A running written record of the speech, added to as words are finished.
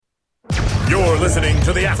You're listening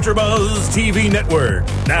to the AfterBuzz TV Network,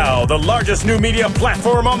 now the largest new media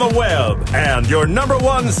platform on the web, and your number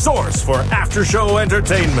one source for after-show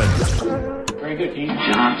entertainment. Very good, Dean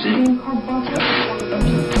Johnson.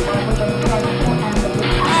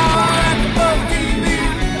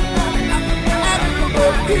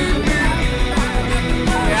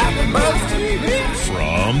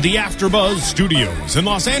 From the AfterBuzz Studios in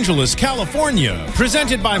Los Angeles, California,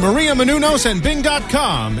 presented by Maria Menounos and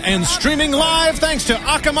Bing.com, and streaming live thanks to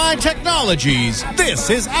Akamai Technologies, this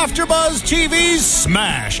is AfterBuzz TV's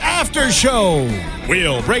Smash After Show.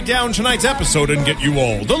 We'll break down tonight's episode and get you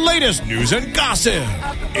all the latest news and gossip.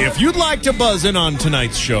 If you'd like to buzz in on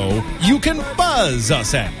tonight's show, you can buzz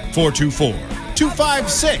us at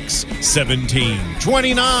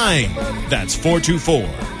 424-256-1729. That's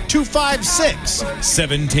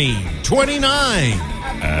 424-256-1729.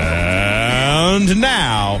 And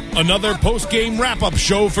now, another post-game wrap-up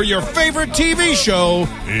show for your favorite TV show.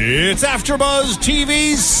 It's AfterBuzz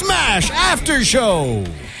TV's Smash After Show.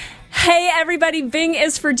 Hey everybody, Bing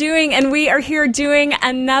is for doing, and we are here doing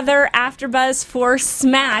another AfterBuzz for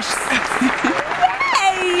Smash.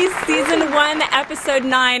 Yay! Season 1, Episode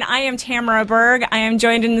 9. I am Tamara Berg. I am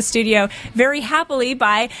joined in the studio very happily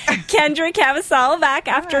by Kendra Cavasal, back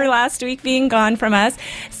after last week being gone from us,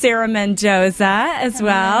 Sarah Mendoza as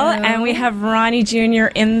well, and we have Ronnie Jr.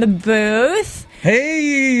 in the booth.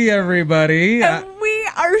 Hey, everybody. And we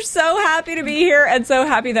are so happy to be here and so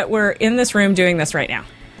happy that we're in this room doing this right now.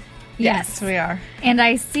 Yes, we are. And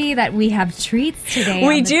I see that we have treats today.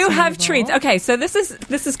 We do have treats. Okay, so this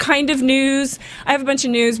is kind of news. I have a bunch of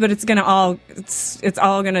news, but it's all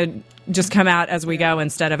gonna just come out as we go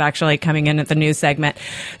instead of actually coming in at the news segment.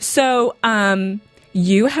 So,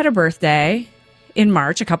 you had a birthday in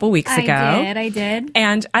March a couple weeks ago. I did.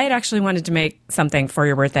 And I had actually wanted to make something for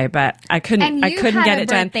your birthday, but I couldn't get it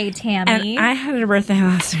done. Tammy. And I had a birthday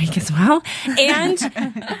last week as well. And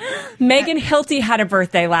Megan Hilty had a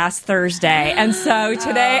birthday last Thursday. And so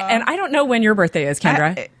today, and I don't know when your birthday is,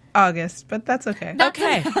 Kendra. August, but that's okay.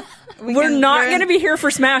 Okay. We're not going to be here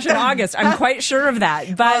for Smash in August. I'm quite sure of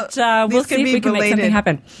that. But we'll see if we can make something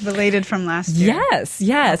happen. Belated from last year.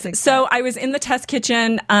 Yes. So I was in the test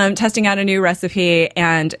kitchen testing out a new recipe,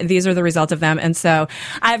 and these are the results of them. And so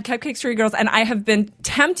I have cupcakes for you girls, and I have been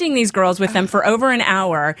tempting these girls with them for over an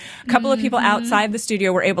hour. A couple of people outside the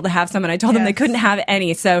studio were able to have some, and I told them they couldn't have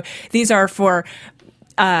any. So these are for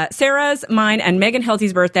Sarah's, mine, and Megan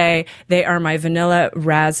Hilty's birthday. They are my vanilla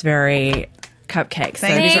raspberry cupcakes.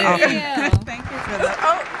 Thank you. Are all Thank you for that.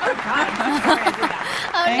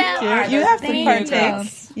 Thank you. You have to partake.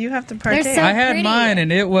 You have to partake. So I had mine,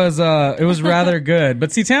 and it was rather good.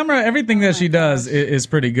 But see, Tamara, everything that she does is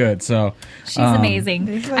pretty good. So she's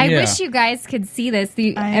amazing. I wish you guys could see this.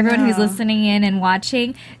 Everyone who's listening in and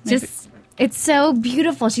watching, it's so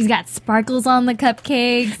beautiful. She's got sparkles on the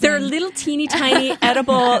cupcakes. There are little teeny tiny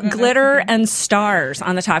edible glitter and stars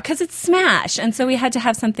on the top because it's Smash. And so we had to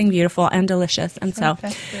have something beautiful and delicious. And so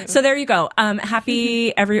there you go.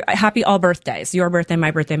 Happy all birthdays. Your birthday, my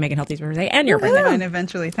birthday, Megan Hilty's birthday, and your birthday. And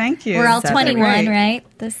eventually, thank you. We're all 21, right?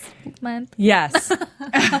 This month? Yes.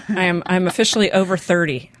 I'm officially over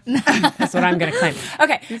 30. That's what I'm going to claim.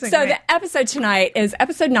 Okay. So the episode tonight is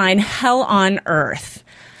episode 9, Hell on Earth.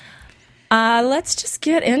 Let's just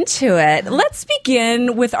get into it. Let's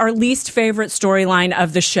begin with our least favorite storyline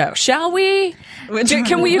of the show, shall we?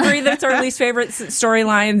 Can we agree that it's our least favorite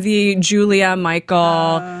storyline, the Julia,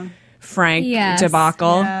 Michael, Frank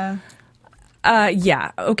debacle?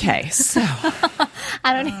 Yeah. Okay. So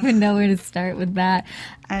I don't even know where to start with that.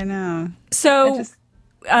 I know. So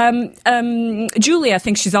Julia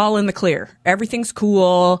thinks she's all in the clear. Everything's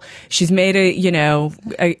cool. She's made a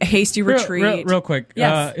hasty retreat. Real quick.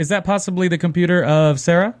 Yes. Is that possibly the computer of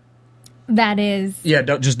Sarah? That is. Yeah,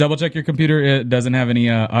 just double check your computer. It doesn't have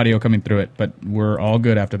any audio coming through it, but we're all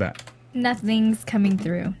good after that. Nothing's coming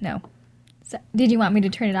through. No. So, did you want me to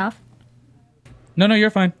turn it off? No,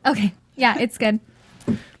 you're fine. Okay. Yeah, it's good.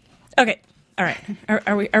 Okay. All right.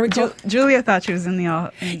 Are we Julia thought she was in the all.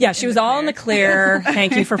 She was all in the clear.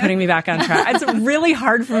 Thank you for putting me back on track. It's really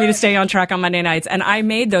hard for me to stay on track on Monday nights, and I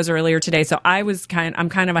made those earlier today, so I'm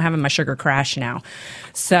kind of having my sugar crash now.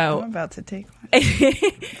 So I'm about to take one.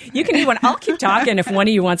 You can eat one. I'll keep talking if one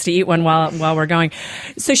of you wants to eat one while we're going.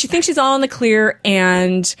 So she thinks she's all in the clear,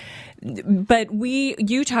 but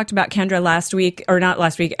you talked about Kendra last week, or not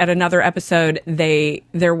last week, at another episode.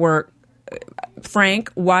 There were. Frank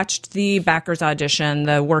watched the backers audition,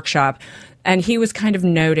 the workshop, and he was kind of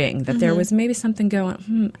noting that there was maybe something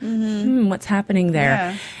going, what's happening there?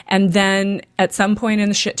 Yeah. And then at some point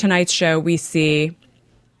in tonight's show, we see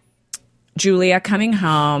Julia coming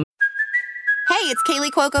home. it's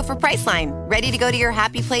Kaylee Cuoco for Priceline. Ready to go to your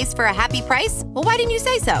happy place for a happy price? Well, why didn't you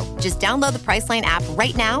say so? Just download the Priceline app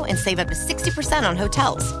right now and save up to 60% on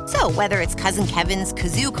hotels. So whether it's Cousin Kevin's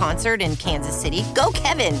Kazoo Concert in Kansas City, go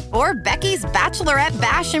Kevin, or Becky's Bachelorette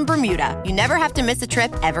Bash in Bermuda, you never have to miss a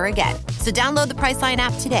trip ever again. So download the Priceline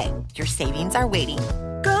app today. Your savings are waiting.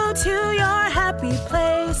 Go to your happy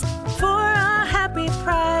place for a happy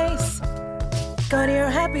price. Go to your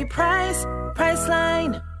happy price,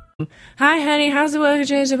 Priceline. Hi, honey. How's it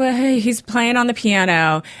working? Hey, he's playing on the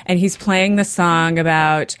piano, and he's playing the song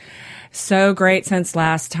about so great since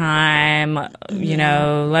last time. You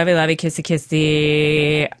know, lovey, lovey, kissy,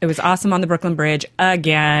 kissy. It was awesome on the Brooklyn Bridge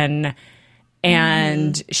again.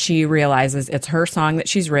 And she realizes it's her song that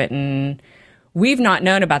she's written. We've not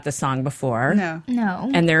known about the song before. No.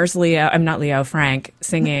 And there's Frank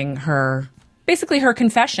singing basically her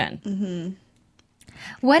confession.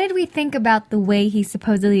 What did we think about the way he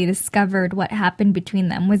supposedly discovered what happened between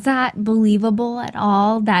them? Was that believable at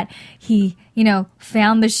all? That he,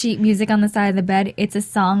 found the sheet music on the side of the bed? It's a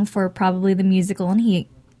song for probably the musical, and he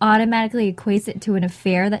automatically equates it to an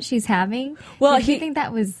affair that she's having? Well, Did you think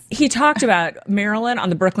that was... He talked about Marilyn on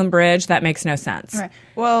the Brooklyn Bridge. That makes no sense. Right.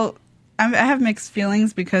 Well, I have mixed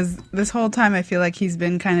feelings because this whole time I feel like he's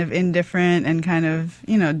been kind of indifferent and kind of,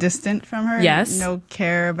 distant from her. Yes. No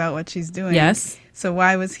care about what she's doing. Yes. So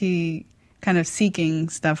why was he kind of seeking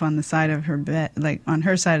stuff on the side of her bed, like on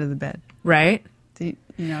her side of the bed? Right.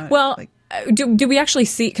 Do we actually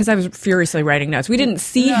see, because I was furiously writing notes, we didn't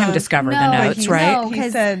see him discover the notes, right? No,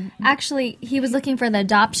 because actually he was looking for the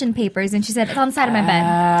adoption papers, and she said, it's on the side of my bed.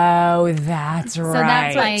 Oh, that's right. So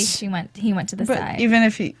that's why he went to the side. Even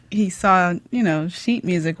if he saw, sheet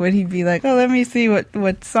music, would he be like, oh, let me see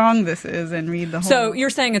what song this is and read the whole... So you're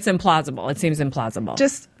saying it's implausible. It seems implausible.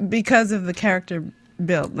 Just because of the character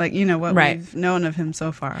build, like, what we've known of him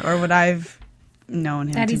so far, or what I've known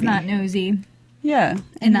him to be. That he's not nosy. Yeah,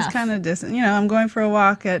 and he's kind of distant. I'm going for a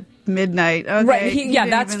walk at midnight. Okay, right.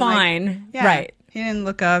 That's fine. Right. He didn't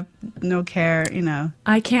look up. No care.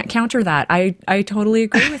 I can't counter that. I totally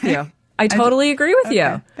agree with you. I totally agree with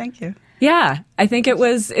you. Thank you. Yeah, I think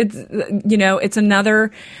it's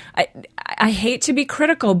another. I hate to be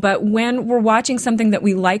critical, but when we're watching something that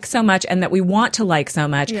we like so much and that we want to like so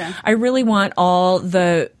much, I really want all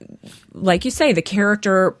the, like you say, the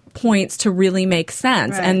character points to really make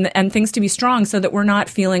sense and things to be strong so that we're not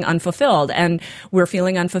feeling unfulfilled, and we're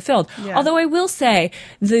feeling unfulfilled. Yeah. Although I will say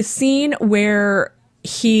the scene where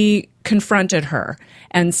he confronted her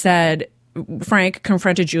and said, Frank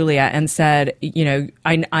confronted Julia and said,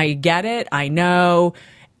 I get it, I know.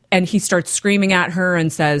 And he starts screaming at her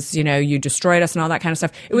and says, you destroyed us and all that kind of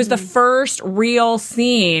stuff. It was the first real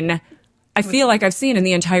scene I feel like I've seen in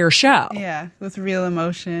the entire show. Yeah, with real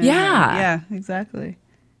emotion. Yeah. Yeah, exactly.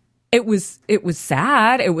 It was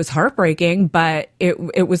sad. It was heartbreaking, but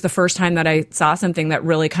it was the first time that I saw something that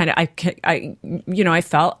really kind of I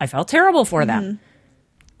felt terrible for them.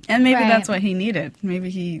 And maybe that's what he needed. Maybe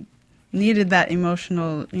he needed that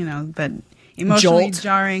emotional, that emotionally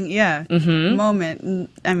jarring, moment.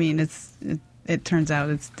 I mean, it turns out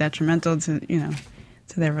it's detrimental to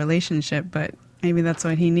to their relationship, but maybe that's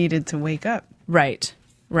what he needed to wake up. Right.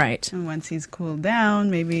 And once he's cooled down,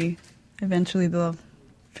 maybe eventually they'll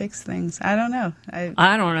fix things. I don't know.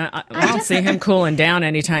 I don't know. I don't see him cooling down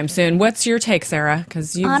anytime soon. What's your take, Sarah?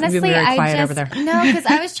 Because you've been very quiet over there. No, because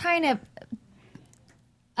I was trying to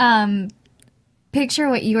picture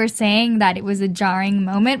what you were saying, that it was a jarring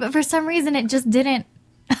moment, but for some reason it just didn't.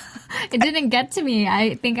 It didn't get to me.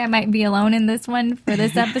 I think I might be alone in this one for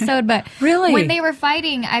this episode, but really, when they were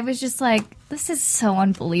fighting, I was just like, this is so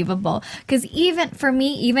unbelievable. Because even for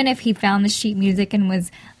me, even if he found the sheet music and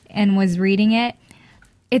was reading it,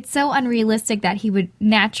 it's so unrealistic that he would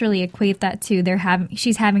naturally equate that to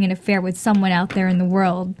she's having an affair with someone out there in the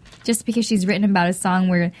world just because she's written about a song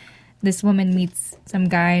where this woman meets some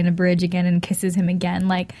guy in a bridge again and kisses him again.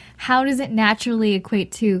 Like, how does it naturally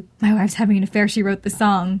equate to, my wife's having an affair, she wrote the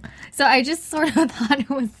song? So I just sort of thought it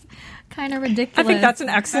was kind of ridiculous. I think that's an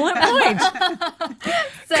excellent point.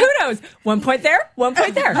 Kudos. 1 point there, 1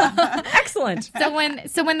 point there. Excellent. So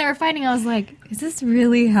when they were fighting, I was like, is this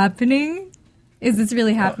really happening? Is this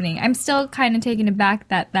really happening? I'm still kind of taken aback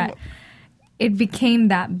that it became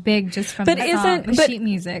that big just from the sheet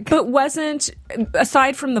music. But wasn't,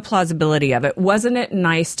 aside from the plausibility of it, wasn't it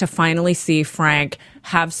nice to finally see Frank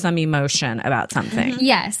have some emotion about something?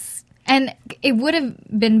 Yes. And it would have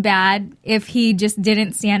been bad if he just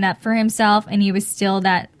didn't stand up for himself and he was still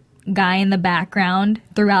that guy in the background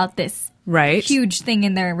throughout this huge thing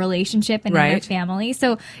in their relationship and in their family.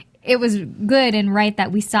 So it was good and right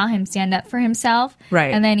that we saw him stand up for himself.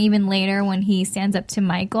 Right. And then even later when he stands up to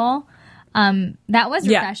Michael, that was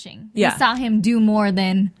refreshing. Yeah. We saw him do more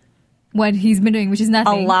than what he's been doing, which is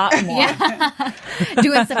nothing. A lot more.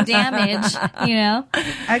 Doing some damage, you know?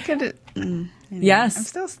 I could. Yes. I'm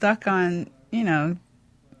still stuck on,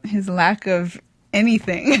 his lack of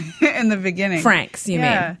anything in the beginning. Frank's, you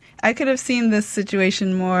mean? I could have seen this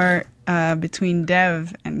situation more between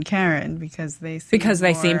Dev and Karen because they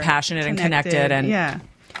seem passionate and connected and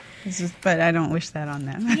but I don't wish that on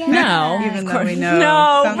them. Yeah. No, even though we know.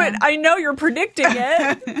 No, but I know you're predicting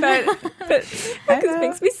it. but it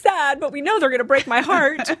makes me sad. But we know they're going to break my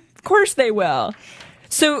heart. Of course they will.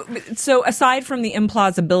 So aside from the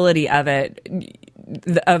implausibility of it,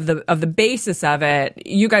 of the basis of it,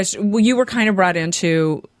 you guys, you were kind of brought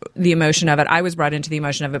into the emotion of it. I was brought into the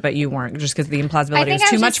emotion of it, but you weren't, just because the implausibility was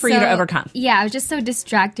too much for you to overcome. Yeah, I was just so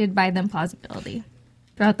distracted by the implausibility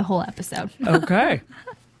throughout the whole episode. Okay.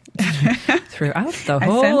 Throughout the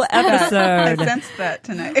whole episode. I sensed that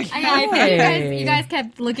tonight. You guys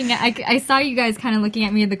kept looking at. I saw you guys kind of looking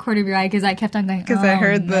at me at the corner of your eye because I kept on going. Because I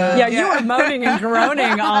heard you were moaning and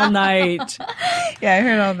groaning all night. Yeah, I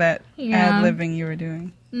heard all that ad-libbing you were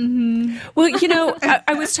doing. Mm-hmm. Well,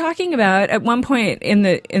 I was talking about at one point in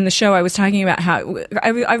the show. I was talking about how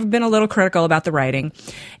I've been a little critical about the writing,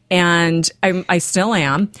 and I still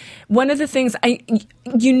am. One of the things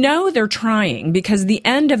they're trying, because the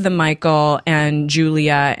end of the Michael and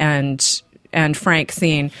Julia and Frank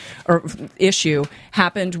scene or issue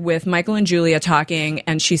happened with Michael and Julia talking,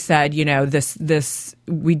 and she said, this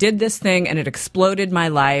we did this thing and it exploded my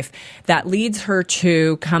life. That leads her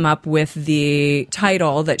to come up with the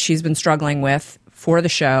title that she's been struggling with for the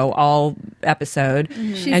show all episode.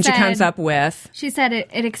 Mm-hmm. She comes up with... She said it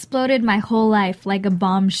exploded my whole life like a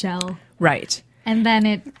bombshell. Right. And then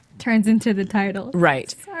it turns into the title.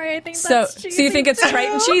 Right. Sorry, I think that's cheesy. So you think it's trite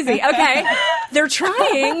and cheesy. Okay. They're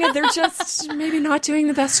trying. They're just maybe not doing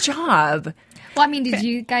the best job. Well, I mean, did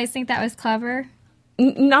you guys think that was clever?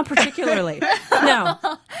 Not particularly. No.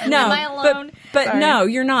 Am I alone? But no,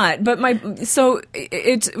 you're not. But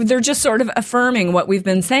they're just sort of affirming what we've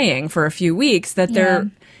been saying for a few weeks, that they're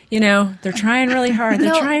trying really hard.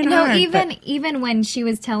 They're trying hard. Even when she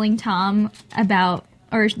was telling Tom about,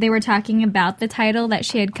 or they were talking about the title that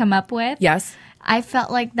she had come up with. Yes. I felt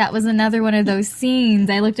like that was another one of those scenes.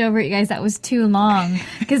 I looked over at you guys, that was too long.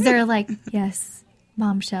 Because they're like, yes,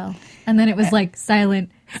 bombshell. And then it was like silent.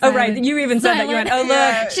 Oh, right. You even said that. You went, oh,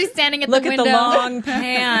 look. She's standing at the window. Look at the long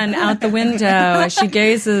pan out the window as she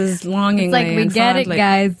gazes longingly. It's like, we get fondly. it,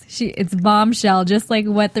 guys. It's bombshell, just like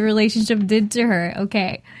what the relationship did to her.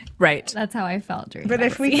 Okay. Right. That's how I felt during But that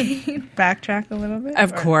if we could backtrack a little bit.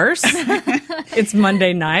 Of course. It's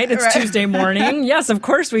Monday night. It's Tuesday morning. Yes, of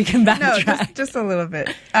course we can backtrack. No, just a little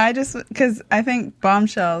bit. Because I think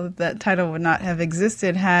Bombshell, that title would not have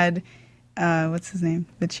existed had... what's his name?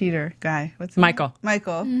 The cheater guy. What's his Michael. name?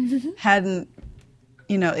 Michael hadn't,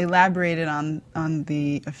 elaborated on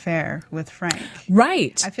the affair with Frank.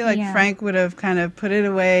 Right. I feel like Frank would have kind of put it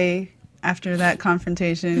away after that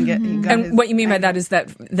confrontation. And what you mean by that is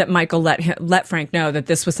that Michael let Frank know that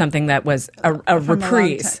this was something that was a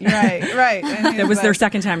reprise. Right. And that was their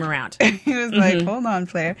second time around. He was like, "Hold on,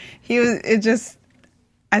 player."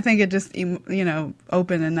 I think it just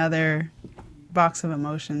opened another box of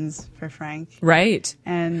emotions for Frank. Right.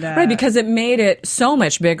 And right, because it made it so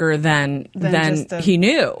much bigger than he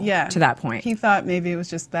knew to that point. He thought maybe it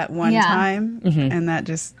was just that one time, and that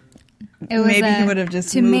just he would have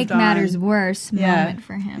just to make matters worse moment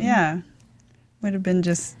for him. Yeah. Would have been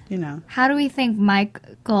just, How do we think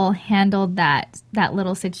Michael handled that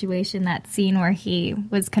little situation, that scene where he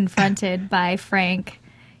was confronted by Frank?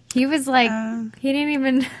 He was like, he didn't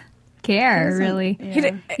even care, really.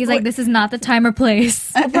 Yeah. He's like, this is not the time or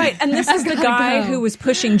place. Right, and this is the guy who was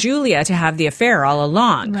pushing Julia to have the affair all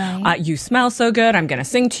along. Right. You smell so good, I'm going to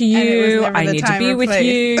sing to you, I need to be with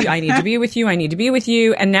you, I need to be with you, I need to be with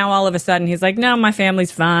you. And now all of a sudden he's like, no, my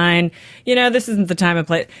family's fine. This isn't the time or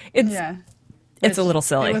place. It's a little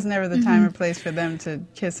silly. It was never the time or place for them to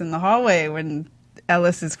kiss in the hallway when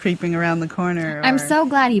Ellis is creeping around the corner. I'm so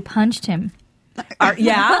glad he punched him.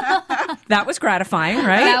 That was gratifying,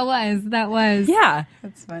 right? That was. Yeah.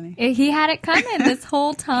 That's funny. He had it coming this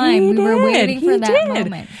whole time. We were waiting for that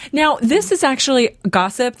moment. Now, this is actually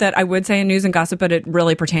gossip that I would say in news and gossip, but it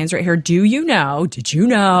really pertains right here. Did you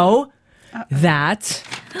know that...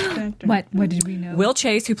 What did we know? Will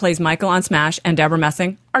Chase, who plays Michael on Smash, and Deborah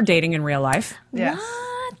Messing are dating in real life? Yes.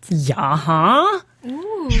 What? Yeah.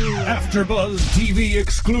 Ooh. AfterBuzz TV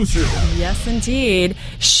exclusive. Yes, indeed.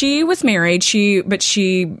 She was married. She broke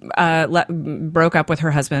up with her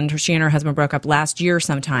husband. She and her husband broke up last year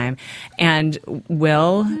sometime. And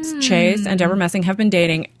Will Chase and Deborah Messing have been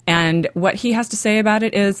dating. And what he has to say about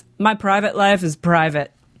it is, my private life is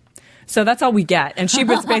private. So that's all we get. And she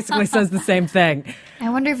basically says the same thing. I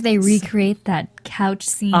wonder if they recreate that couch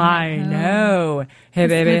scene. I know. Hey,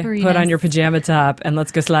 baby, put on your pajama top and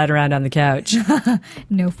let's go slide around on the couch.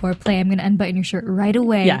 No foreplay. I'm going to unbutton your shirt right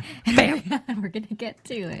away. Yeah. Bam. We're going to get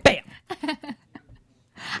to it. Bam.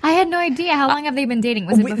 I had no idea. How long have they been dating?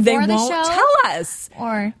 Was it before they the won't show? tell us.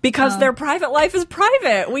 Because their private life is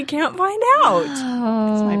private. We can't find out.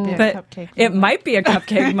 This might be a cupcake it might be a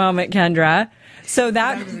cupcake moment, Kendra. So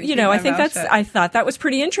that, I thought that was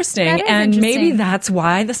pretty interesting. And maybe that's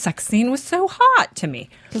why the sex scene was so hot to me.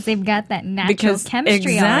 Because they've got that natural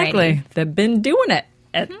chemistry exactly. already. They've been doing it,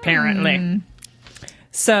 apparently.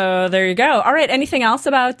 So there you go. All right. Anything else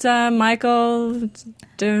about Michael?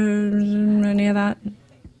 Any of that?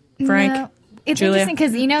 Frank? No. It's Julia? interesting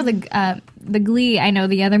because, the Glee, I know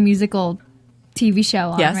the other musical TV show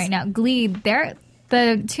on right now, Glee,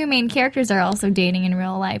 the two main characters are also dating in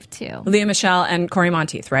real life, too. Leah Michelle and Corey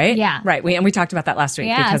Monteith, right? Yeah. Right. We talked about that last week.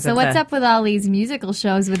 Yeah, so what's up with all these musical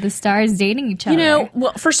shows with the stars dating each other?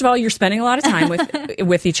 Well, first of all, you're spending a lot of time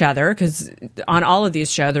with each other because on all of these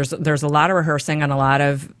shows, there's a lot of rehearsing and a lot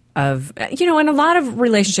of and a lot of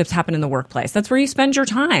relationships happen in the workplace. That's where you spend your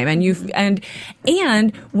time, and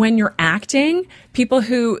when you're acting, people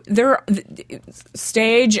who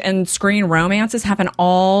stage and screen romances happen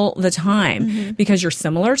all the time because you're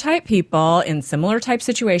similar type people in similar type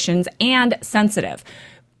situations and sensitive.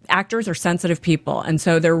 Actors are sensitive people, and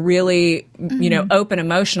so they're really, open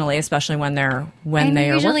emotionally, especially when they are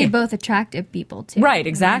usually working. both attractive people too, right?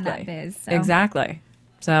 Exactly. In that biz, so. Exactly.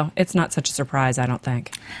 So it's not such a surprise, I don't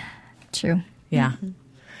think. True. Yeah.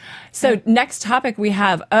 So next topic we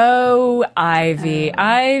have, Ivy,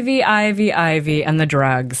 and the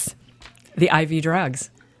drugs. The IV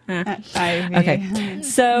drugs. Ivy. Okay.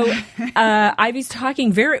 So Ivy's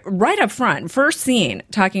talking right up front, first scene,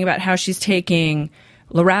 talking about how she's taking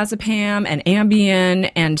lorazepam and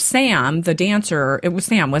Ambien, and Sam, the dancer, it was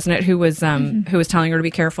Sam, wasn't it, who was telling her to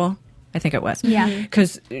be careful? I think it was. Yeah.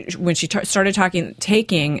 Because when she started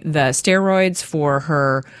taking the steroids for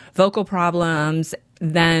her vocal problems,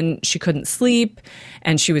 then she couldn't sleep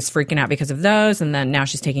and she was freaking out because of those. And then now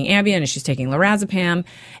she's taking Ambien and she's taking lorazepam,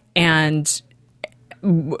 and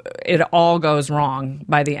it all goes wrong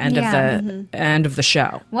by the end of the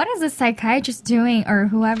show. What is a psychiatrist doing, or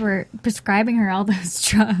whoever prescribing her all those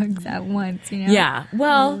drugs at once? Yeah.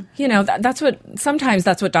 Well, that's what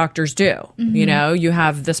doctors do. You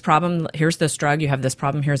have this problem. Here's this drug. You have this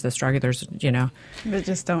problem. Here's this drug. There's But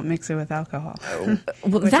just don't mix it with alcohol.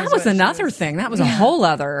 Well, that was another thing. That was a whole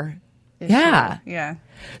other. Yeah. Yeah.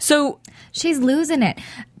 So she's losing it.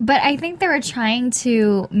 But I think they were trying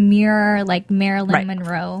to mirror like Marilyn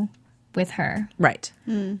Monroe with her. Right.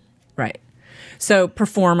 Right. So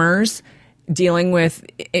performers dealing with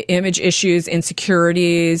image issues,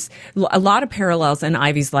 insecurities, a lot of parallels in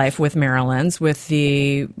Ivy's life with Marilyn's, with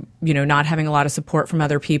the, not having a lot of support from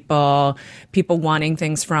other people wanting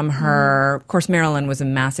things from her. Of course, Marilyn was a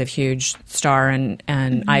massive, huge star, and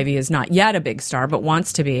Ivy is not yet a big star, but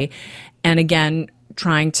wants to be. And again,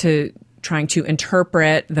 trying to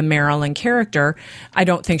interpret the Marilyn character. I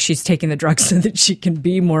don't think she's taking the drugs so that she can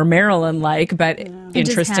be more Marilyn-like, but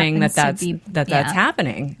interesting that's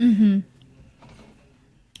happening. Mm-hmm.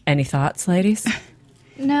 Any thoughts, ladies?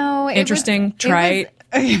 No. Interesting, trite,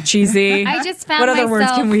 cheesy. I just found what other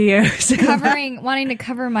words can we use? wanting to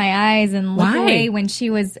cover my eyes and look away when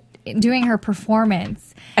she was doing her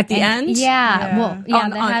performance. At the end? Yeah. Well,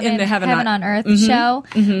 in the Heaven on Earth show,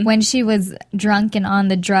 when she was drunk and on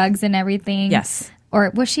the drugs and everything. Yes.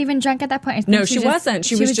 Or was she even drunk at that point? No, she wasn't.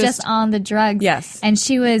 She was just on the drugs. Yes. And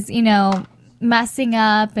she was, messing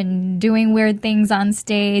up and doing weird things on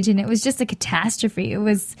stage, and it was just a catastrophe. It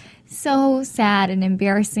was so sad and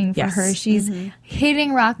embarrassing for her. She's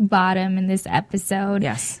hitting rock bottom in this episode.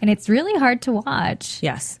 Yes. And it's really hard to watch.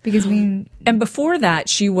 Yes. Because and before that,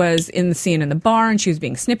 she was in the scene in the bar and she was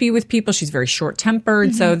being snippy with people. She's very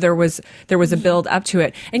short-tempered. So there was a build up to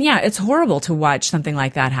it. And yeah, it's horrible to watch something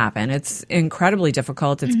like that happen. It's incredibly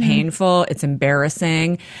difficult. It's painful. It's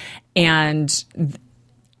embarrassing. And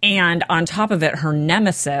on top of it, her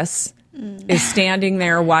nemesis is standing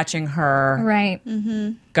there watching her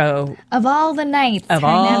go. Of all the nights, her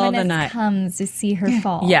nemesis comes to see her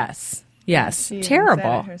fall. Yes.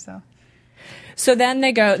 Terrible. So then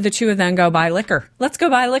the two of them go buy liquor. Let's go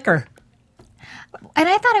buy liquor. And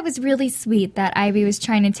I thought it was really sweet that Ivy was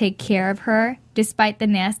trying to take care of her despite the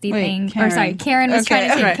nasty thing. Karen. Or sorry, Karen was trying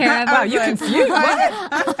to take care of her. Wow, you confused.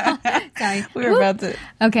 What? Sorry. We were about to.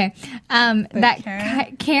 Okay.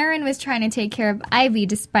 Karen was trying to take care of Ivy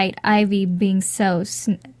despite Ivy being so,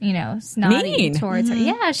 snotty Mean. towards her.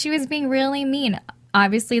 Yeah, she was being really mean.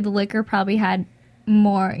 Obviously, the liquor probably had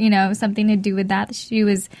more, something to do with that. She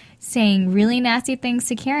was saying really nasty things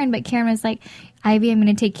to Karen, but Karen was like, Ivy, I'm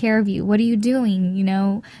going to take care of you. What are you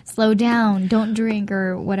doing? Slow down, don't drink,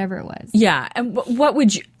 or whatever it was. Yeah, and what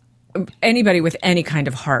would you? Anybody with any kind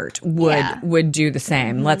of heart would do the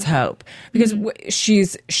same. Let's hope, because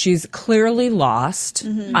she's clearly lost.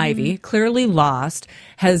 Ivy clearly lost,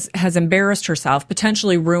 has embarrassed herself,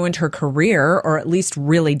 potentially ruined her career, or at least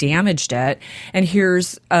really damaged it. And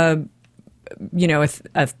here's a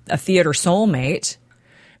theater soulmate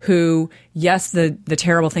who, yes, the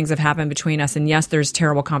terrible things have happened between us, and yes, there's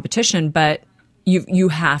terrible competition, but you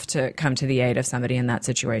have to come to the aid of somebody in that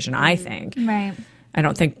situation, I think. Right. I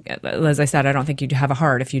don't think, as I said, I don't think you'd have a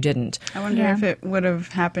heart if you didn't. I wonder if it would have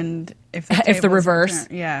happened if the If the reverse?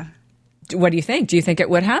 Yeah. What do you think? Do you think it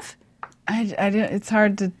would have? It's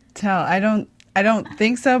hard to tell. I don't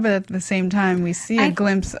think so, but at the same time, we see a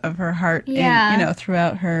glimpse of her heart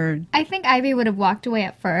throughout her. I think Ivy would have walked away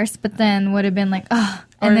at first, but then would have been like, oh,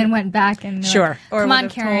 and then went back and sure. Come on,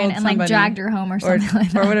 Karen, and like dragged her home or something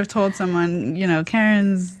like that. Or would have told someone,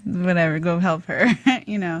 Karen's whatever, go help her,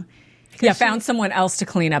 Yeah, found someone else to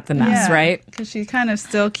clean up the mess, right? Because she kind of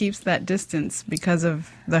still keeps that distance because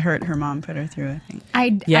of the hurt her mom put her through, I think.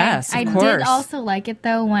 I of course. did also like it,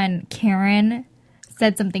 though, when Karen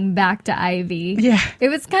said something back to Ivy. Yeah. It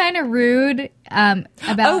was kind of rude about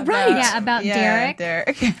Derek.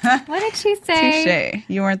 Derek. What did she say? Touche.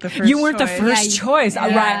 You weren't the first You weren't the first choice.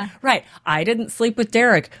 Yeah. Right. I didn't sleep with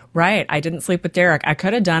Derek. Right. I didn't sleep with Derek. I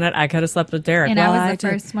could have done it. I could have slept with Derek. And I was the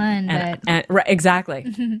first one. Right,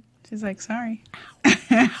 exactly. She's like, sorry.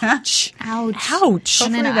 Ouch. Ouch. Ouch.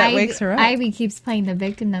 And then that wakes her up. Ivy keeps playing the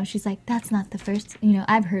victim, though. She's like, that's not the first,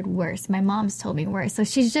 I've heard worse. My mom's told me worse. So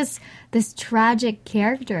she's just this tragic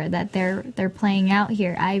character that they're playing out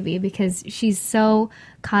here, Ivy, because she's so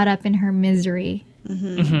caught up in her misery.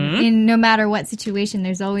 In no matter what situation,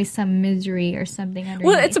 there's always some misery or something underneath.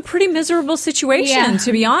 Well, it's a pretty miserable situation,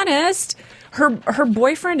 to be honest. Her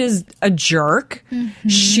boyfriend is a jerk.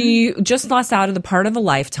 She just lost out of the part of a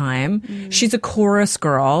lifetime. She's a chorus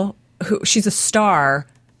girl. She's a star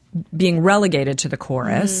being relegated to the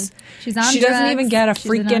chorus. She's on She drugs. doesn't even get a She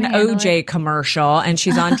doesn't know freaking how to handle OJ it. commercial, and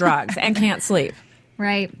she's on drugs and can't sleep.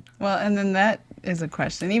 Right. Well, and then that is a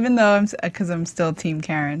question. Even though I'm still Team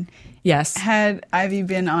Karen. Yes. Had Ivy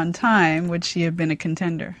been on time, would she have been a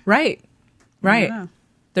contender? Right. I don't know.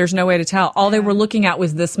 There's no way to tell. All they were looking at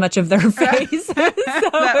was this much of their face.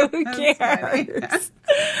 So who cares?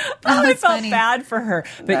 I felt bad for her.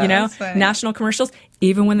 But national commercials,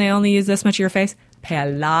 even when they only use this much of your face, pay a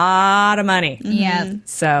lot of money. Yeah.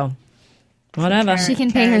 So whatever. She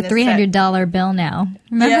can pay her $300 bill now.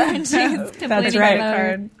 Remember when she was That's right.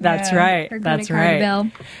 her That's right. credit That's card right. bill.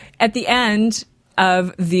 At the end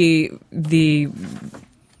of the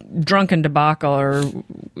drunken debacle,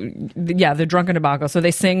 the drunken debacle. So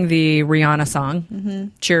they sing the Rihanna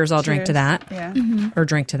song. Cheers, I'll drink to that. Yeah. Or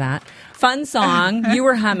drink to that. Fun song. You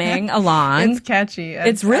were humming along. It's catchy.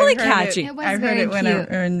 It's really catchy. It was I've heard very it when cute.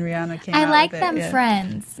 Rihanna came out. I like with them it,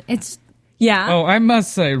 friends. It's Yeah. Oh, I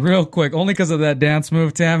must say, real quick, only because of that dance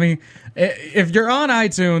move, Tammy. If you're on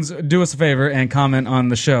iTunes, do us a favor and comment on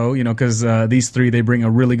the show, because these three, they bring a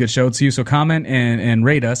really good show to you. So comment and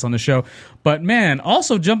rate us on the show. But man,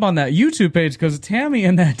 also jump on that YouTube page because Tammy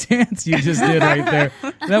and that dance you just did right there,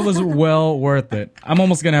 that was well worth it. I'm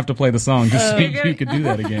almost going to have to play the song just so you could do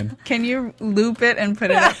that again. Can you loop it and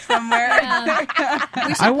put it up somewhere?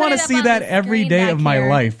 I want to see that every day of my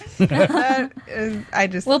life. We'll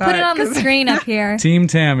put it on the screen up here. Team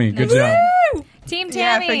Tammy, good job. Team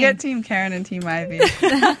Tammy. Yeah, forget Team Karen and Team Ivy.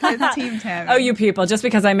 It's Team Tammy. Oh, you people, just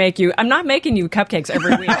because I'm not making you cupcakes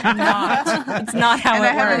every week. I'm not. It's not how And it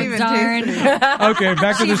I haven't works. even Darn. tasted it. Okay,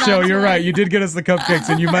 back to the show. You're right. You did get us the cupcakes,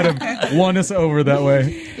 and you might have won us over that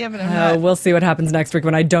way. Yeah, but I'm not. We'll see what happens next week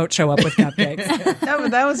when I don't show up with cupcakes. No,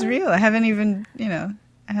 but that was real. I haven't even,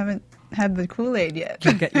 I haven't had the Kool-Aid yet.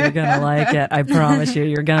 You're gonna like it. I promise you,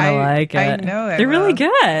 you're gonna like it. I know it. They're really If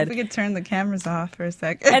good. we could turn the cameras off for a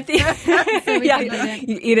second. At the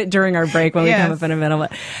you eat it during our break when we come up in a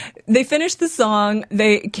minute. They finish the song.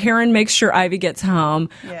 Karen makes sure Ivy gets home.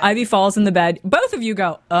 Yeah. Ivy falls in the bed. Both of you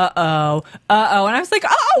go, uh-oh, and I was like,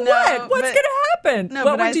 what? What's gonna happen? No,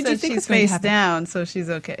 what but did I you said think she's was going to face happen? down, so she's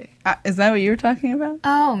okay. Is that what you were talking about?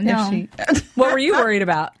 Oh, no. If she, What were you worried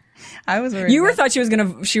about? I was worried. You thought she was gonna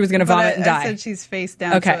vomit and die. I said she's face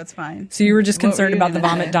down, okay. so it's fine. So you were just concerned about the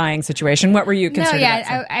vomit dying situation. What were you concerned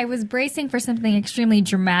about? I was bracing for something extremely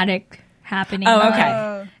dramatic happening. Oh,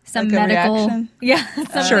 okay. Some like medical, something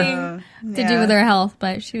to do with her health,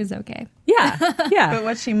 but she was okay. Yeah. But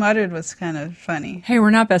what she muttered was kind of funny. Hey, we're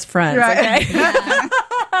not best friends, right. okay?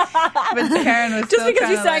 But Karen was just because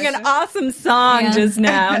you sang an awesome song just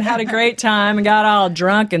now and had a great time and got all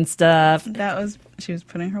drunk and stuff. She was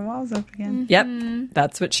putting her walls up again. Yep,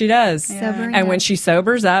 that's what she does. Sobering and up. when she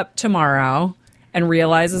sobers up tomorrow and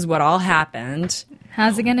realizes what all happened,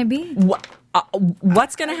 how's it going to be?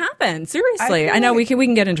 What's going to happen? Seriously, I know we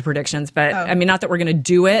can get into predictions, but I mean, not that we're going to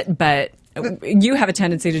do it, but you have a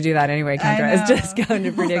tendency to do that anyway, Kendra. It's just go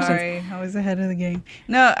into predictions. Sorry, I was ahead of the game.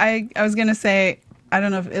 No, I was going to say, I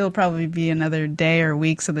don't know if it'll probably be another day or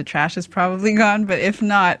week, so the trash is probably gone. But if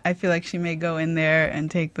not, I feel like she may go in there and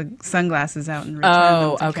take the sunglasses out and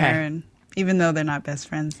return them to Karen, even though they're not best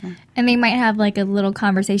friends now. And they might have like a little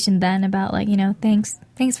conversation then about like,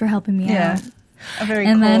 thanks for helping me out. A very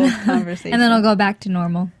cold conversation. And then it'll go back to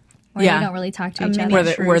normal. Where they don't really talk to each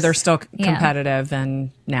other. Where they're still competitive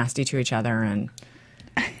and nasty to each other, and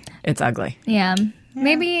it's ugly. Yeah.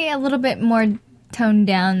 Maybe a little bit more toned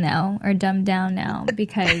down now or dumbed down now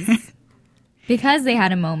because they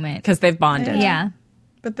had a moment. Because they've bonded. Yeah.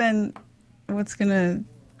 But then what's going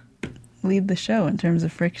to lead the show in terms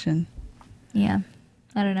of friction? Yeah.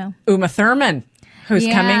 I don't know. Uma Thurman, who's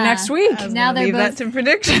coming next week. Now they're leave both... that to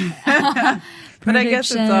prediction. But I guess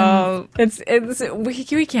it's all...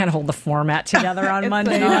 We can't hold the format together on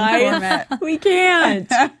Monday night. We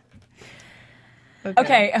can't.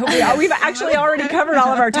 Okay, we've actually already covered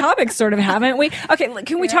all of our topics, sort of, haven't we? Okay,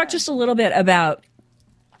 can we talk just a little bit about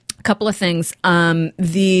a couple of things?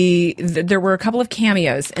 There were a couple of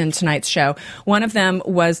cameos in tonight's show. One of them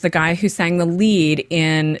was the guy who sang the lead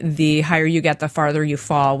in The Higher You Get, the Farther You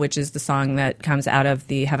Fall, which is the song that comes out of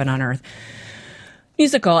the Heaven on Earth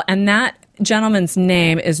musical. And that gentleman's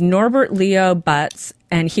name is Norbert Leo Butz,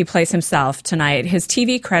 and he plays himself tonight. His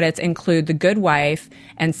TV credits include The Good Wife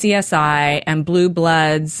and CSI and Blue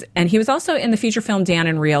Bloods, and he was also in the feature film Dan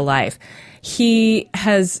in Real Life. He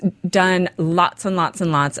has done lots and lots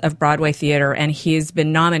and lots of Broadway theater, and he's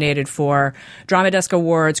been nominated for Drama Desk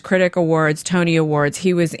Awards, Critic Awards, Tony Awards.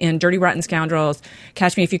 He was in Dirty Rotten Scoundrels,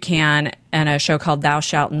 Catch Me If You Can, and a show called Thou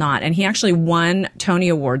Shalt Not. And he actually won Tony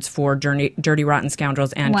Awards for Dirty Rotten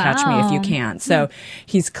Scoundrels and Catch Me If You Can. So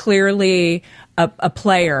he's clearly a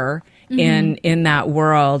player in that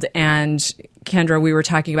world. And Kendra, we were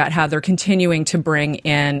talking about how they're continuing to bring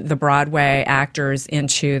in the Broadway actors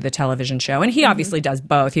into the television show. And he obviously does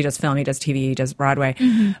both. He does film, he does TV, he does Broadway.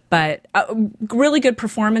 But really good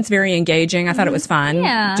performance, very engaging. I thought it was fun.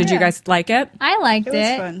 Yeah. Did you guys like it? I liked it. It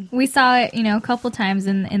was fun. We saw it, a couple times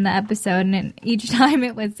in the episode, and each time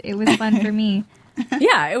it was fun for me.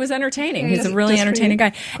 Yeah, it was entertaining. He's a really entertaining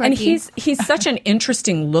guy. And he's such an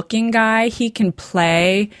interesting looking guy. He can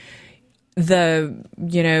play the,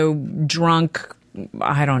 drunk,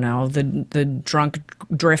 I don't know, the drunk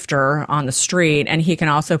drifter on the street, and he can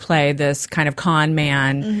also play this kind of con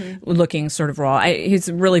man looking sort of role. He's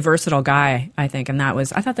a really versatile guy, I think, and I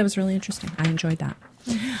thought that was really interesting. I enjoyed that.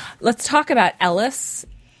 Let's talk about Ellis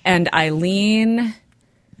and Eileen.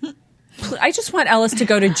 I just want Ellis to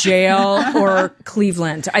go to jail or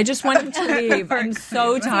Cleveland. I just want him to leave. I'm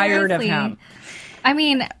so tired of him. I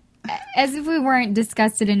mean, as if we weren't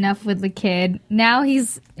disgusted enough with the kid, now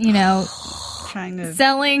he's, trying to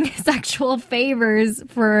selling sexual favors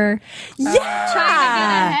for trying to get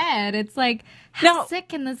ahead. It's like, how sick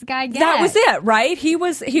can this guy get? That was it, right? He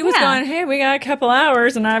was going, hey, we got a couple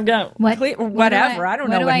hours and I've got whatever. I don't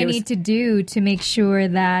know what I need to do to make sure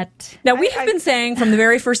that... Now, we have been saying from the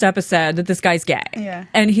very first episode that this guy's gay. Yeah.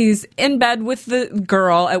 And he's in bed with the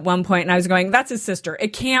girl at one point, and I was going, that's his sister.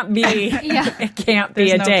 It can't be. It can't be.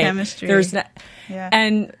 There's a no date. Chemistry. There's no... Yeah.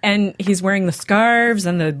 And he's wearing the scarves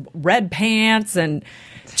and the red pants, and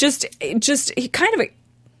just he kind of...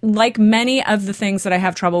 Like many of the things that I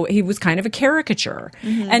have trouble with, he was kind of a caricature.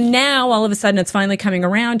 And now, all of a sudden, it's finally coming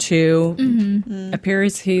around to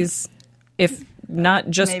appears he's, if not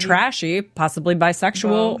just trashy, possibly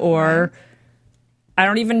bisexual, or I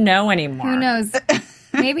don't even know anymore. Who knows?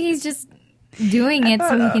 Maybe he's just doing it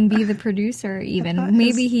so he can be the producer even.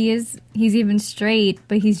 Maybe he's even straight,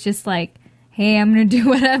 but he's just like, hey, I'm going to do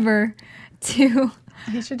whatever to...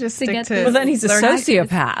 He should just stick to... Well, then he's a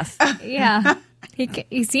sociopath. Yeah.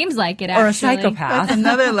 He seems like it, or a actually. psychopath. That's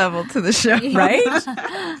another level to the show. Right?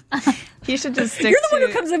 He should just stick You're the one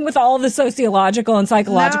who comes in with all the sociological and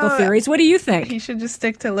psychological theories. What do you think? He should just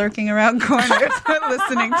stick to lurking around corners,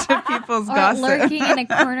 listening to people's Or gossip. lurking in a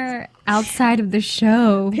corner outside of the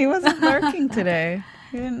show. He wasn't lurking today.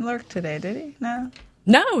 He didn't lurk today, did he? No.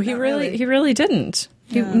 No, he really didn't.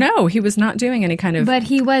 No, he was not doing any kind of. But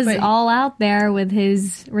he was all out there with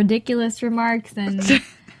his ridiculous remarks and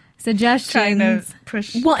suggestions. Trying to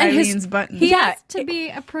push Eileen's button. He asked to be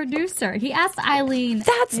a producer. He asked Eileen,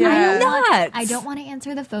 That's nuts. I don't want to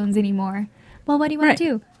answer the phones anymore. Well, what do you want to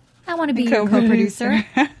do? I want to be your co-producer.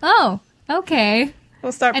 Oh, okay.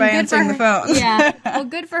 We'll start by answering the phone. Yeah. Well,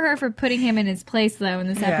 good for her for putting him in his place, though, in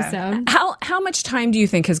this episode. How much time do you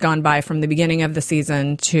think has gone by from the beginning of the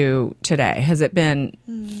season to today? Has it been,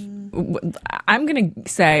 I'm going to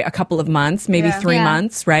say a couple of months, maybe 3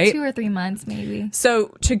 months, right? 2 or 3 months, maybe. So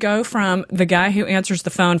to go from the guy who answers the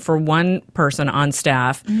phone for one person on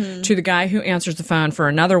staff to the guy who answers the phone for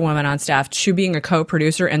another woman on staff to being a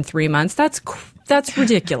co-producer in 3 months, that's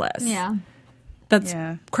ridiculous. Yeah. That's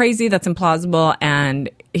crazy, that's implausible, and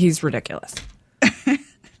he's ridiculous.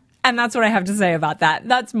 And that's what I have to say about that.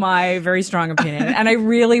 That's my very strong opinion. And I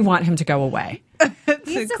really want him to go away.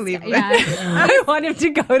 To Cleveland. I want him to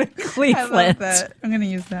go to Cleveland. I love that. I'm going to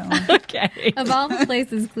use that one. Okay. Of all the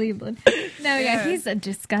places, Cleveland. No, he's a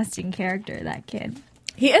disgusting character, that kid.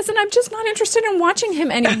 He is, and I'm just not interested in watching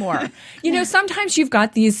him anymore. You know, sometimes you've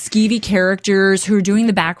got these skeevy characters who are doing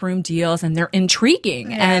the backroom deals, and they're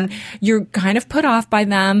intriguing, and you're kind of put off by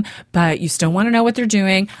them, but you still want to know what they're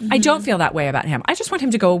doing. I don't feel that way about him. I just want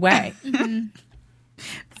him to go away.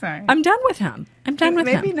 Sorry. I'm done with him.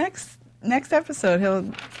 Maybe next episode he'll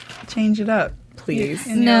change it up. Please.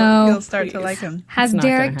 And you'll start to like him. Has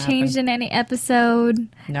Derek changed in any episode?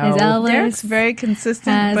 No. Has Ellis? Derek's very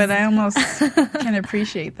consistent, but I almost can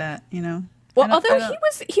appreciate that, you know. Well, although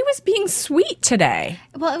he was being sweet today.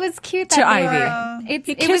 Well, it was cute to that Ivy.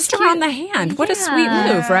 He kissed her on the hand. What a sweet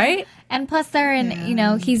move, right? And plus, they're in. You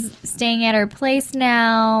know, he's staying at her place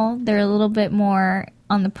now. They're a little bit more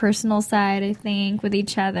on the personal side, I think, with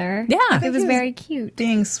each other. Yeah, it was very cute.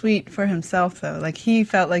 Being sweet for himself, though, like he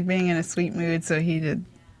felt like being in a sweet mood, so he did.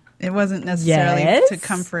 It wasn't necessarily to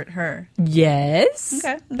comfort her. Yes.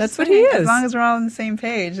 Okay. That's what he is. As long as we're all on the same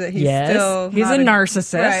page, that he's still he's a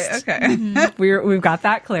narcissist. Right, okay. We've got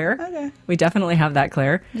that clear. Okay. We definitely have that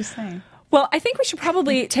clear. Just saying. Well, I think we should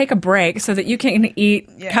probably take a break so that you can eat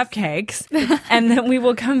cupcakes, and then we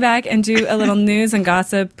will come back and do a little news and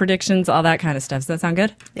gossip, predictions, all that kind of stuff. Does that sound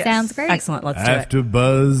good? Yes. Sounds great. Excellent. Let's do it.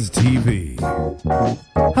 AfterBuzz TV.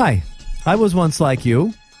 Hi, I was once like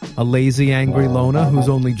you, a lazy, angry loner whose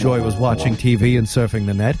only joy was watching TV and surfing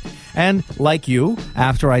the net. And, like you,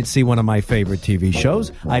 after I'd see one of my favorite TV shows,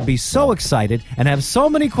 I'd be so excited and have so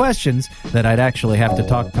many questions that I'd actually have to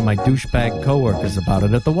talk to my douchebag coworkers about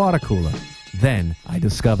it at the water cooler. Then I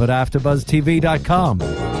discovered AfterBuzzTV.com.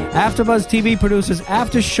 AfterBuzz TV produces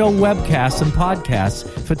after-show webcasts and podcasts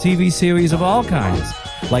for TV series of all kinds,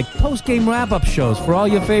 like post-game wrap-up shows for all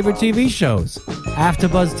your favorite TV shows.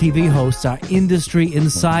 AfterBuzz TV hosts are industry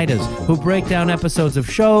insiders who break down episodes of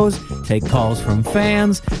shows, take calls from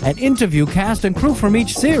fans, and interview cast and crew from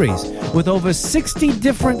each series, with over 60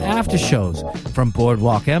 different after-shows, from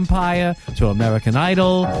Boardwalk Empire to American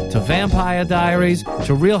Idol to Vampire Diaries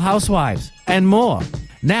to Real Housewives, and more.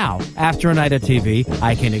 Now, after a night of TV,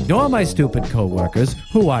 I can ignore my stupid coworkers,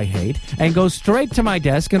 who I hate, and go straight to my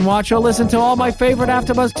desk and watch or listen to all my favorite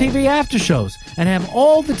AfterBuzz TV after shows, and have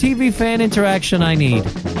all the TV fan interaction I need.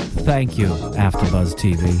 Thank you, AfterBuzz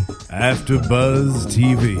TV. AfterBuzz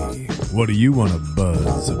TV. What do you want to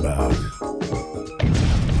buzz about?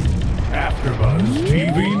 AfterBuzz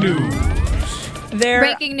TV News.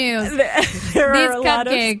 Breaking news. These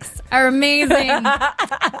cupcakes are amazing.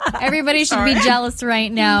 Everybody should be jealous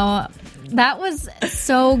right now. That was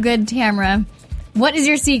so good, Tamara. What is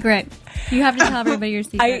your secret? You have to tell everybody your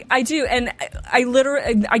secret. I do, and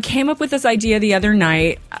I came up with this idea the other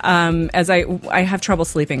night. As I have trouble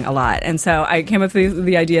sleeping a lot, and so I came up with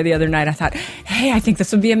the idea the other night. I thought, hey, I think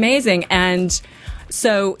this would be amazing, and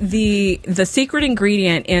so the secret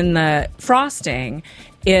ingredient in the frosting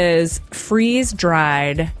is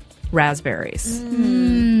freeze-dried raspberries. I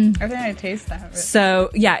think I taste that.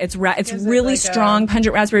 So yeah, it's really strong,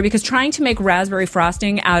 pungent raspberry, because trying to make raspberry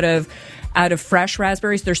frosting out of fresh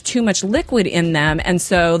raspberries, there's too much liquid in them, and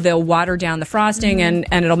so they'll water down the frosting and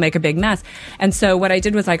it'll make a big mess. And so what I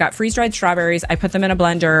did was I got freeze-dried strawberries, I put them in a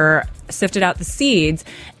blender, sifted out the seeds,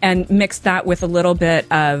 and mixed that with a little bit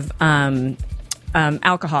of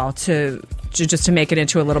alcohol to just to make it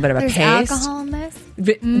into a little bit of a paste. There's alcohol in this?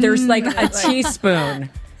 There's like a teaspoon.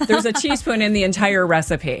 There's a teaspoon in the entire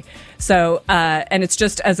recipe. So, and it's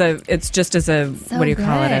just as a what do you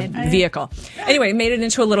call it? A vehicle. Anyway, made it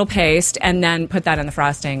into a little paste and then put that in the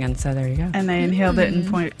frosting. And so there you go. And I inhaled it in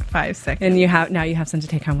 0.5 seconds. And now you have some to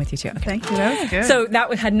take home with you too. Okay. Thank you. That was good. So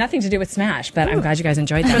that had nothing to do with Smash, but I'm glad you guys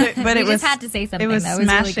enjoyed that. But it was, just had to say something. It was though.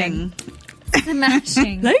 smashing. It was really good.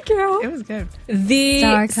 Smashing. Thank you. It was good. The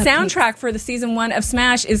soundtrack for the season 1 of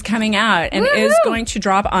Smash is coming out and is going to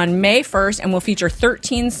drop on May 1st and will feature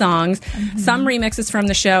 13 songs, some remixes from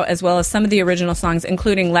the show, as well as some of the original songs,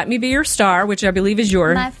 including Let Me Be Your Star, which I believe is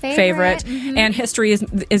your favorite, and History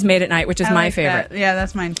is Made at Night, which is my favorite. That. Yeah,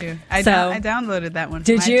 that's mine too. I downloaded that one.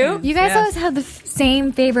 Did you? You guys always have the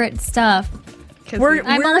same favorite stuff. We're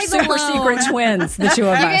super secret twins, the two of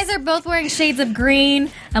us. You guys are both wearing shades of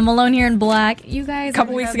green. I'm alone here in black. You guys. A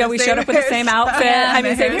couple weeks ago, we showed up with the same outfit.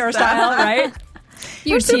 Same hairstyle, right?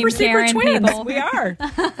 We're super secret twins. People. We are.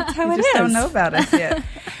 That's how it is. Don't know about us yet.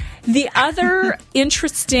 The other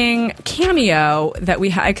interesting cameo that we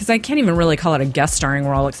had, because I can't even really call it a guest starring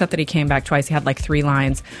role, except that he came back twice. He had like 3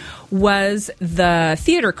 lines. Was the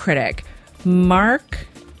theater critic Mark?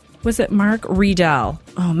 Was it Mark Riedel?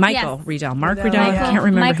 Oh, Michael Riedel. Mark Riedel? I can't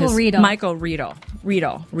remember Michael Riedel. Michael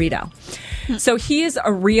Riedel. So he is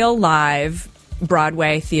a real live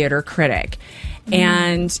Broadway theater critic.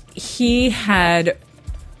 And he had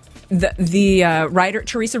the writer,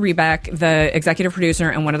 Teresa Rebeck, the executive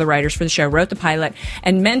producer and one of the writers for the show, wrote the pilot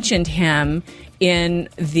and mentioned him in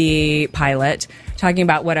the pilot, talking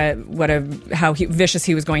about how vicious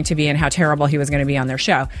he was going to be and how terrible he was going to be on their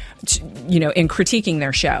show, in critiquing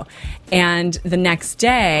their show. And the next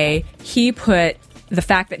day, he put the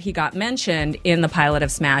fact that he got mentioned in the pilot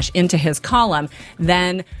of Smash into his column.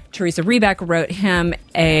 Then Teresa Rebeck wrote him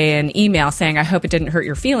an email saying, I hope it didn't hurt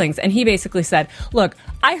your feelings. And he basically said, look,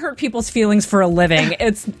 I hurt people's feelings for a living.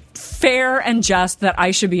 It's fair and just that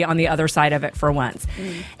I should be on the other side of it for once.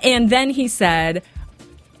 And then he said,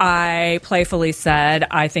 I playfully said,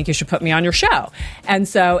 I think you should put me on your show. And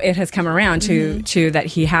so it has come around to that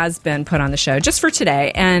he has been put on the show just for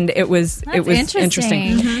today. And it was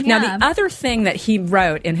interesting. Now, the other thing that he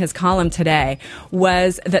wrote in his column today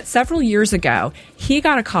was that several years ago, he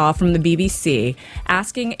got a call from the BBC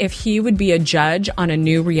asking if he would be a judge on a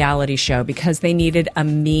new reality show because they needed a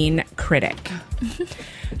mean critic.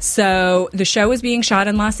 So the show was being shot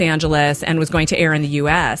in Los Angeles and was going to air in the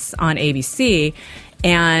U.S. on ABC.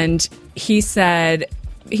 And he said,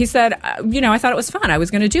 I thought it was fun. I was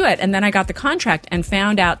going to do it. And then I got the contract and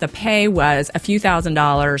found out the pay was a few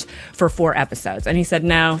 $1,000s for 4 episodes. And he said,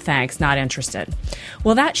 no, thanks, not interested.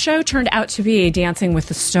 Well, that show turned out to be Dancing with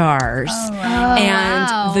the Stars. Oh, wow.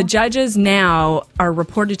 And the judges now are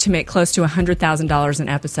reported to make close to $100,000 an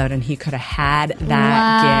episode. And he could have had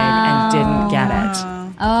that gig and didn't get it.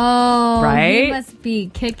 Oh, right? He must be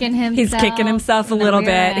kicking himself. He's kicking himself a little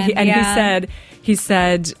bit. He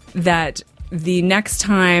said that the next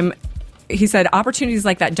time, he said, opportunities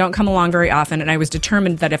like that don't come along very often, and I was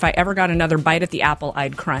determined that if I ever got another bite at the apple,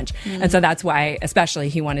 I'd crunch. And so that's why, especially,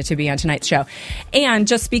 he wanted to be on tonight's show. And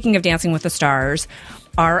just speaking of Dancing with the Stars,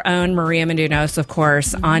 our own Maria Menounos, of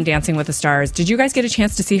course, on Dancing with the Stars. Did you guys get a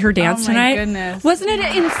chance to see her dance tonight? Oh, my goodness. Wasn't it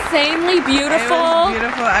insanely beautiful? It was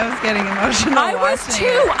beautiful. I was getting emotional I was,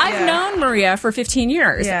 too. I've known Maria for 15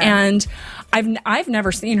 years, and I've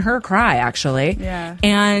never seen her cry, actually. Yeah.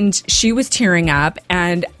 And she was tearing up,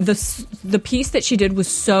 and the piece that she did was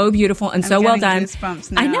so beautiful and so well done.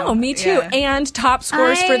 Goosebumps now. I know, me too. Yeah. And top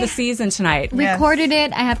scores for the season tonight. Recorded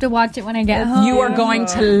it. I have to watch it when I get home. You are going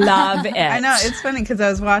to love it. I know. It's funny because I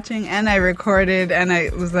was watching and I recorded, and I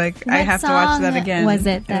was like, I have to watch that again. Was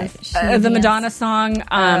it that the Madonna song?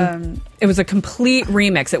 It was a complete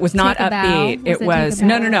remix. It was not upbeat. It was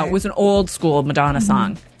no. It was an old school Madonna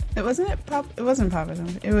song. It wasn't It wasn't Papa.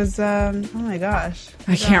 It was. Oh my gosh.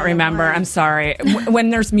 I can't remember. I'm sorry. When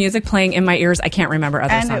there's music playing in my ears, I can't remember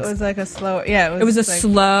other songs. And it was like a slow. Yeah, it was a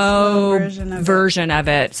slow version of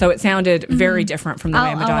it. So it sounded very different from the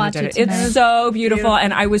way Madonna did it. It's so beautiful,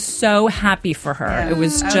 and I was so happy for her. Yeah. It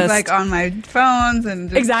was just I was like on my phones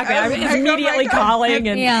and exactly. I was immediately calling,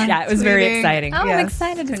 and it was very exciting. Oh, I'm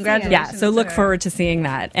excited to see it. Yeah, so look forward to seeing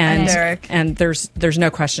that, and there's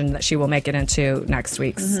no question that she will make it into next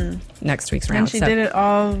week's round. And she did it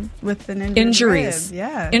all with an injuries. Rib.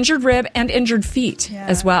 Yeah. Injured rib and injured feet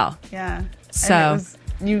as well. Yeah. So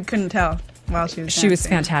you couldn't tell while she was dancing. She was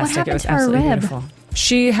fantastic. What It was happened to her absolutely rib? beautiful.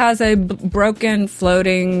 She has a broken,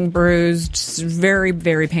 floating, bruised, very,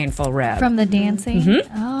 very painful rib. From the dancing?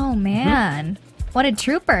 Oh, man. What a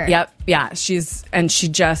trooper. Yep. Yeah. She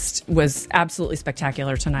just was absolutely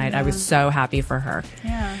spectacular tonight. I was so happy for her.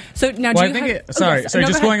 Yeah. So now,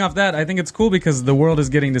 going off that, I think it's cool because the world is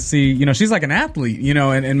getting to see, she's like an athlete,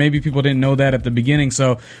 and maybe people didn't know that at the beginning.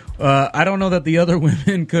 So I don't know that the other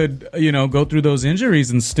women could, go through those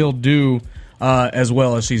injuries and still do as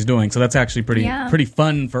well as she's doing. So that's actually pretty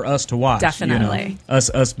fun for us to watch. Definitely.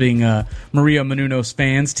 Us being Maria Menounos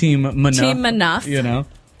fans, Team Manough. Team Manough.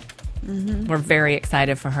 Mm-hmm. We're very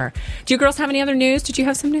excited for her. Do you girls have any other news? Did you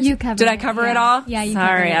have some news? You covered Did I cover it all? Yeah, you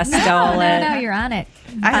Sorry, covered it. I stole it. No, you're on it.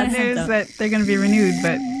 I had news that they're going to be renewed,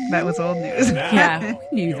 but that was old news. Yeah,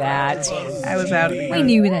 we knew that. I was out. We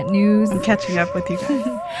knew that news. I'm catching up with you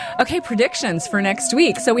guys. Okay, predictions for next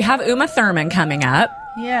week. So we have Uma Thurman coming up.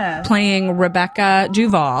 Yeah. Playing Rebecca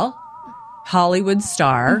Duvall, Hollywood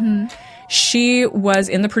star. Mm-hmm. She was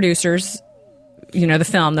in the producers, the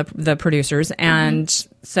film, the producers, and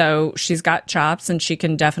so she's got chops and she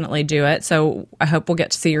can definitely do it. So I hope we'll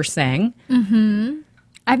get to see her sing. Mm-hmm.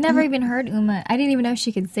 I've never even heard Uma. I didn't even know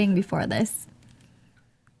she could sing before this.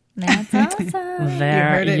 That's awesome. You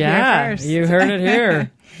heard it here first. You heard it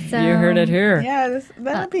here. You heard it here. Yeah,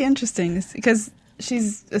 that'll be interesting because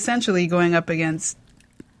she's essentially going up against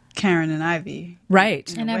Karen and Ivy.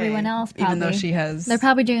 Right. And everyone else, probably. Even though she has... They're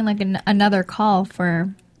probably doing like another call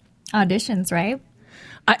for auditions, right?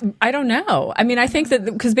 I don't know. I mean, I think that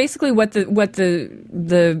because basically what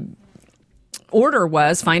the order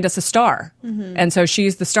was, find us a star, and so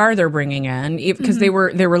she's the star they're bringing in because they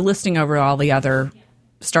were listing over all the other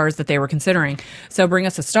stars that they were considering. So bring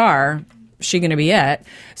us a star. She going to be it?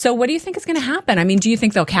 So what do you think is going to happen? I mean, do you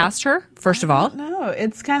think they'll cast her first of all? No,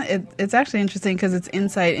 it's it's actually interesting because it's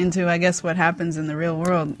insight into, I guess, what happens in the real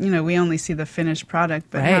world. We only see the finished product,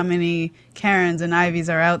 but how many Karens and Ivies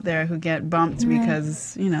are out there who get bumped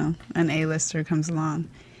because an A-lister comes along.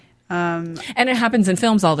 And it happens in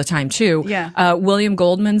films all the time too. Yeah. William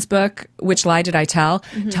Goldman's book, Which Lie Did I Tell,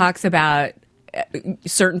 talks about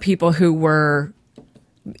certain people who were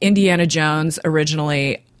Indiana Jones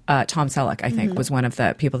originally. Tom Selleck, I think, was one of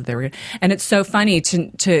the people that they were. And it's so funny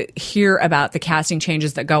to hear about the casting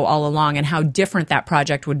changes that go all along and how different that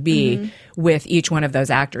project would be with each one of those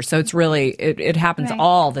actors. So it's really it happens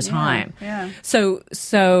all the time. Yeah.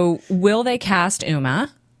 So will they cast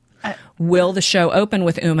Uma? Will the show open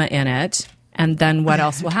with Uma in it? And then what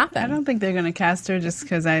else will happen? I don't think they're going to cast her just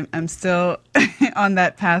because I'm still on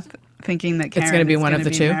that path thinking that Karen it's going to be one of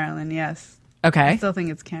the two. Marilyn, yes. Okay. I still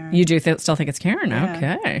think it's Karen. You do still think it's Karen? Yeah.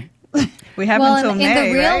 Okay. We have until May, in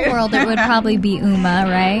the real right? world, it would probably be Uma,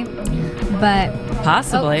 right? But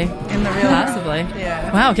possibly. In the real possibly. world.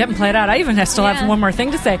 Yeah. Wow, getting played out. I even still have one more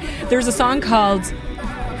thing to say. There's a song called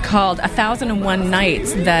 1001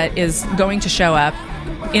 Nights that is going to show up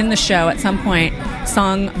in the show at some point,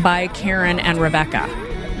 sung by Karen and Rebecca.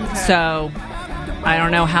 Okay. So I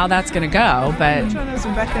don't know how that's going to go, but... Which one is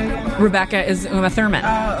Rebecca again? Rebecca is Uma Thurman.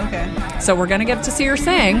 Oh, okay. So we're going to get to see her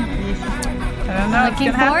sing. I don't know.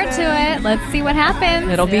 Looking forward to it. Let's see what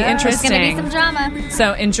happens. It'll be interesting. There's going to be some drama.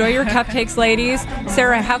 So enjoy your cupcakes, ladies.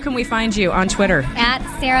 Sarah, how can we find you on Twitter? At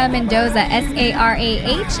Sarah Mendoza,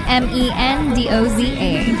 SarahMendoza.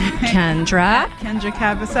 Kendra? At Kendra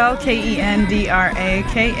Cabasel,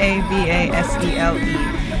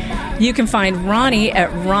 KendraKabasele. You can find Ronnie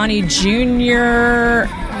at Ronnie Jr.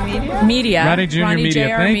 Media. Ronnie Jr. Media.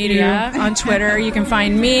 JR Thank Media you. on Twitter. You can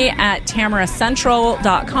find me at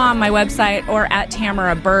TamaraCentral.com, my website, or at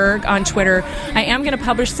Tamara Berg on Twitter. I am going to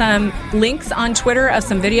publish some links on Twitter of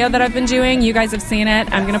some video that I've been doing. You guys have seen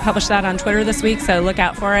it. I'm going to publish that on Twitter this week, so look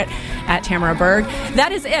out for it at Tamara Berg.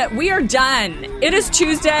 That is it. We are done. It is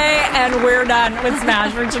Tuesday, and we're done with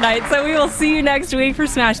Smash for tonight. So we will see you next week for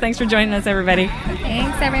Smash. Thanks for joining us, everybody.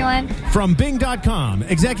 Thanks, everyone. From Bing.com,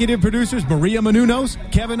 executive producers Maria Menounos,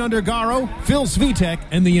 Kevin Undergaro, Phil Svitek,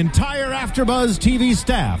 and the entire AfterBuzz TV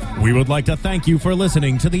staff. We would like to thank you for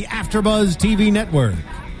listening to the AfterBuzz TV network.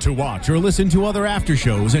 To watch or listen to other after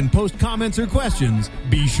shows and post comments or questions,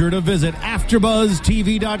 be sure to visit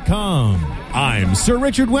AfterBuzzTV.com. I'm Sir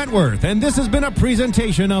Richard Wentworth, and this has been a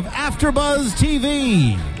presentation of AfterBuzz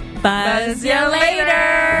TV. Buzz you later.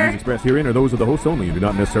 The views expressed herein are those of the hosts only and do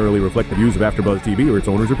not necessarily reflect the views of AfterBuzz TV or its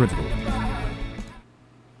owners or principals.